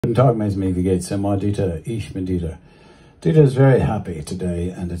Guten Tag, wie geht's? Dieter, ich bin Dieter. Dieter is very happy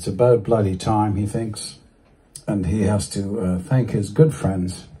today, and it's about bloody time, he thinks. And he has to thank his good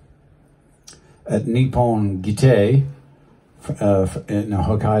friends at Signature-Gitarre in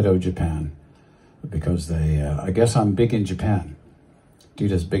Hokkaido, Japan. Because they, I guess I'm big in Japan.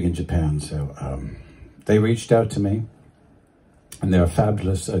 Dieter's big in Japan, so they reached out to me. And they're a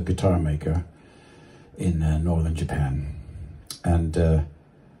fabulous guitar maker in northern Japan. And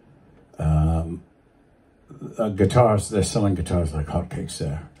guitars, they're selling guitars like hotcakes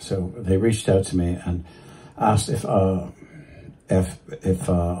there. So they reached out to me and asked if I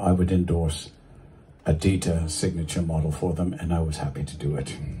would endorse a Dieter signature model for them, and I was happy to do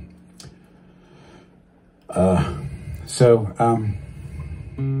it.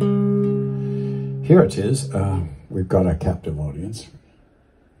 Here it is. We've got our captive audience,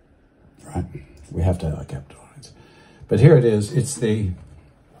 right? We have to have a captive audience. But here it is. It's the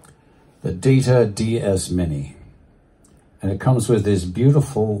Dieter DS Mini. And it comes with this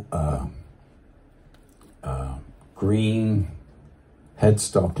beautiful green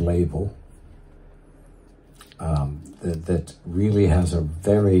headstock label that really has a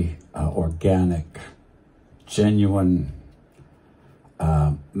very organic, genuine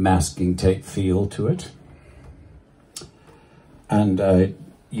masking tape feel to it. And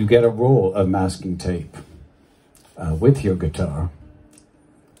you get a roll of masking tape with your guitar,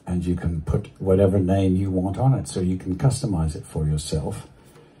 and you can put whatever name you want on it, so you can customize it for yourself.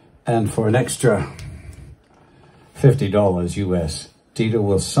 And for an extra $50 US, Dieter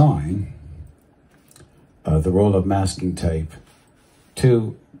will sign the roll of masking tape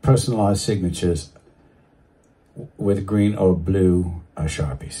to personalized signatures with green or blue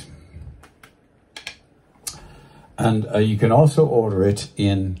Sharpies. And you can also order it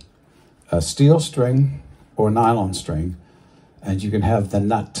in a steel string or nylon string, and you can have the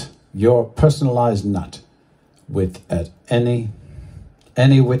nut, your personalized nut, with at any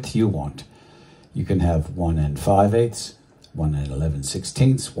width you want. You can have 1 5/8, 1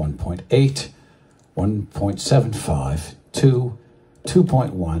 11/16, 1.8, 1.75, 2,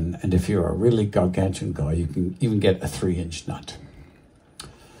 2.1, and if you're a really gargantuan guy, you can even get a 3-inch nut.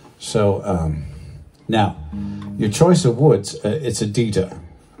 So now, your choice of woods, it's a Dieter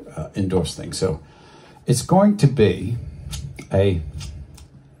endorsed thing. So it's going to be a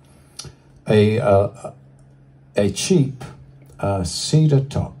cheap cedar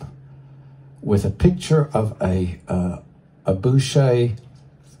top with a picture of a Boucher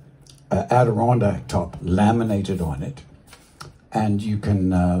Adirondack top laminated on it. And you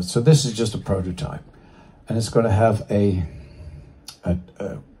can, so this is just a prototype. And it's going to have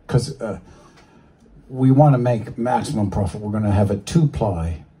because we want to make maximum profit, we're going to have a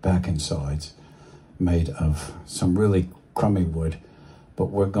 2-ply back and sides made of some really crummy wood, but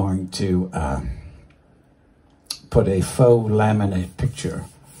we're going to put a faux laminate picture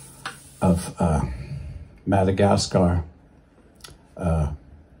of Madagascar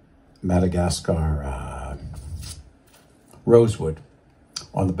rosewood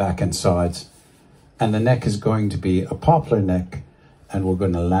on the back and sides, and the neck is going to be a poplar neck, and we're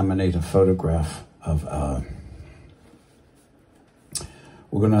going to laminate a photograph of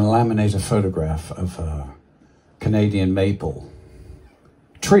Canadian maple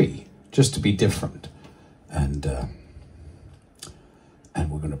tree, just to be different, and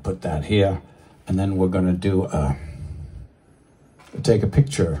we're going to put that here, and then we're going to do take a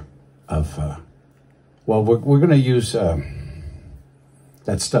picture of well, we're going to use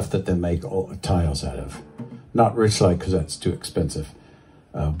that stuff that they make all tiles out of, not Richlight because that's too expensive.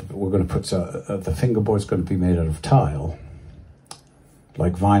 But we're going to put the fingerboard's going to be made out of tile,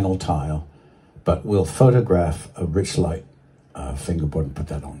 like vinyl tile, but we'll photograph a Richlight fingerboard and put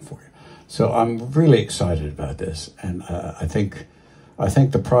that on for you. So I'm really excited about this, and I think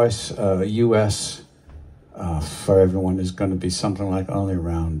the price US for everyone is going to be something like only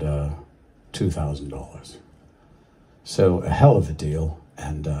around $2,000. So a hell of a deal,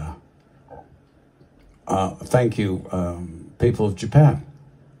 and thank you, people of Japan,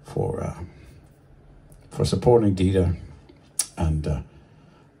 for supporting Dieter, and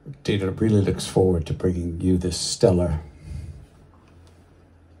Dieter really looks forward to bringing you this stellar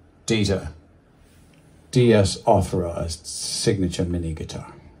Dieter DS authorized signature mini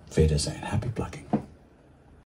guitar. Wiedersehen. Happy plucking.